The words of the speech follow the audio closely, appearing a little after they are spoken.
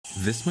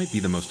This might be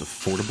the most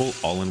affordable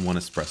all-in-one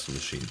espresso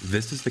machine.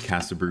 This is the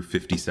Casabrew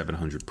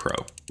 5700 Pro.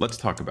 Let's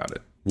talk about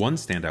it. One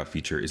standout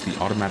feature is the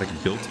automatic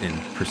built-in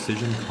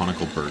precision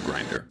conical burr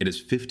grinder. It has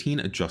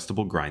 15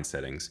 adjustable grind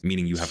settings,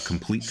 meaning you have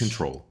complete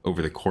control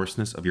over the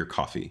coarseness of your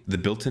coffee. The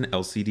built-in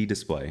LCD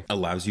display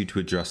allows you to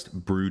adjust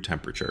brew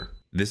temperature.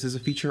 This is a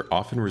feature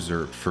often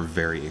reserved for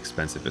very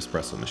expensive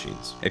espresso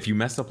machines. If you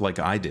mess up like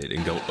I did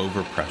and go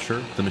over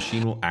pressure, the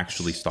machine will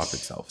actually stop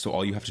itself. So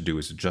all you have to do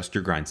is adjust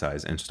your grind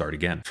size and start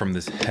again. From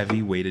this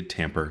heavy weighted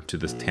tamper to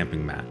this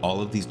tamping mat,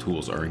 all of these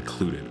tools are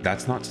included.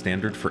 That's not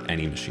standard for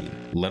any machine,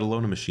 let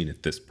alone a machine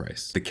at this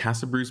price. The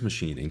Casabrew's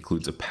machine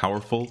includes a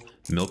powerful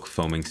milk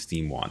foaming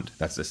steam wand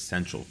that's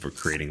essential for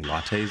creating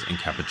lattes and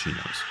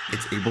cappuccinos.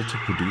 It's able to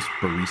produce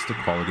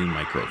barista quality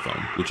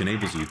microfoam, which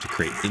enables you to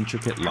create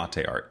intricate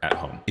latte art at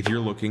home. If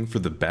you're looking for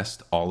the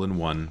best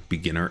all-in-one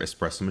beginner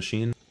espresso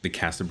machine, the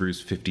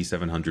Casabrew's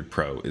 5700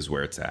 Pro is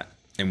where it's at.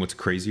 And what's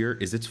crazier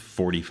is it's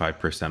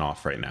 45%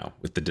 off right now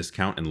with the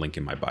discount and link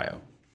in my bio.